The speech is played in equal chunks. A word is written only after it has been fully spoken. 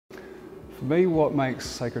For me, what makes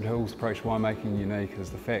Sacred Hills approach winemaking unique is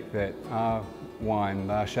the fact that our wine,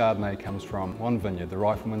 our Chardonnay, comes from one vineyard, the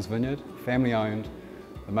Rifleman's Vineyard, family owned.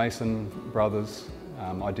 The Mason brothers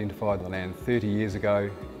identified the land 30 years ago,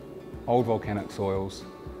 old volcanic soils,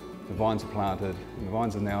 the vines are planted, and the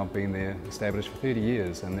vines have now been there established for 30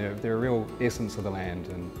 years, and they're a real essence of the land,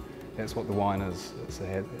 and that's what the wine is, it's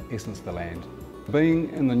the essence of the land. Being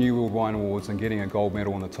in the New World Wine Awards and getting a gold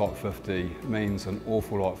medal in the top 50 means an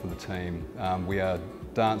awful lot for the team. We are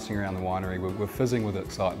dancing around the winery, we're fizzing with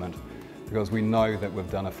excitement because we know that we've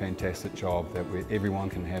done a fantastic job, that everyone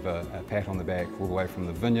can have a pat on the back all the way from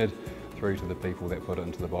the vineyard through to the people that put it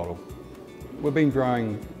into the bottle. We've been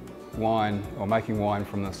growing wine or making wine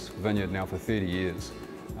from this vineyard now for 30 years.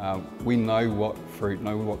 We know what fruit,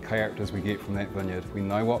 know what characters we get from that vineyard. We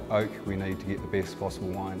know what oak we need to get the best possible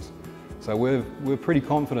wines. So we're pretty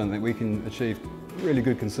confident that we can achieve really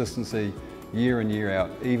good consistency year in, year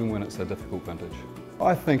out, even when it's a difficult vintage.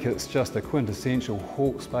 I think it's just a quintessential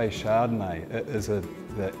Hawke's Bay Chardonnay. It is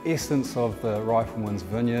the essence of the Rifleman's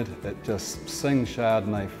Vineyard. It just sings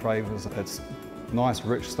Chardonnay flavours. It's nice,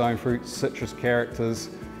 rich stone fruit, citrus characters,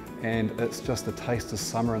 and it's just a taste of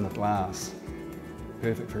summer in the glass.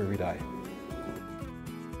 Perfect for every day.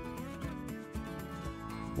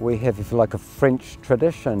 We have, if you like, a French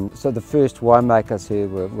tradition. So the first winemakers here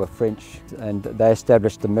were French, and they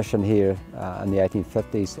established the mission here in the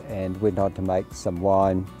 1850s and went on to make some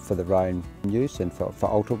wine for their own use and for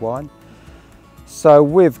altar wine. So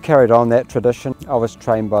we've carried on that tradition. I was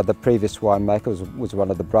trained by the previous winemaker, was one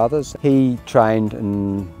of the brothers. He trained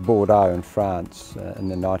in Bordeaux in France in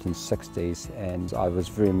the 1960s, and I was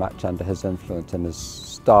very much under his influence and his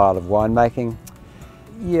style of winemaking.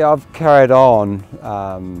 Yeah, I've carried on,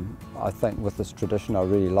 I think, with this tradition. I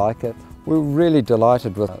really like it. We're really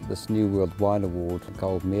delighted with this New World Wine Award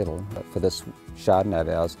gold medal for this Chardonnay of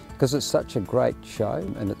ours, because it's such a great show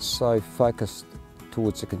and it's so focused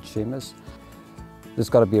towards the consumers. There's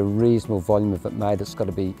got to be a reasonable volume of it made. It's got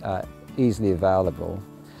to be easily available.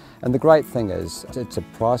 And the great thing is, it's a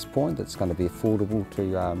price point that's going to be affordable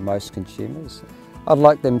to most consumers. I'd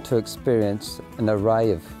like them to experience an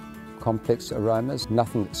array of complex aromas,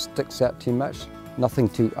 nothing that sticks out too much, nothing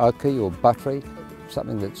too oaky or buttery,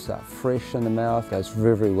 something that's fresh in the mouth, goes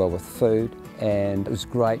very, very well with food, and it's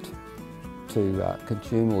great to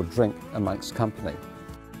consume or drink amongst company.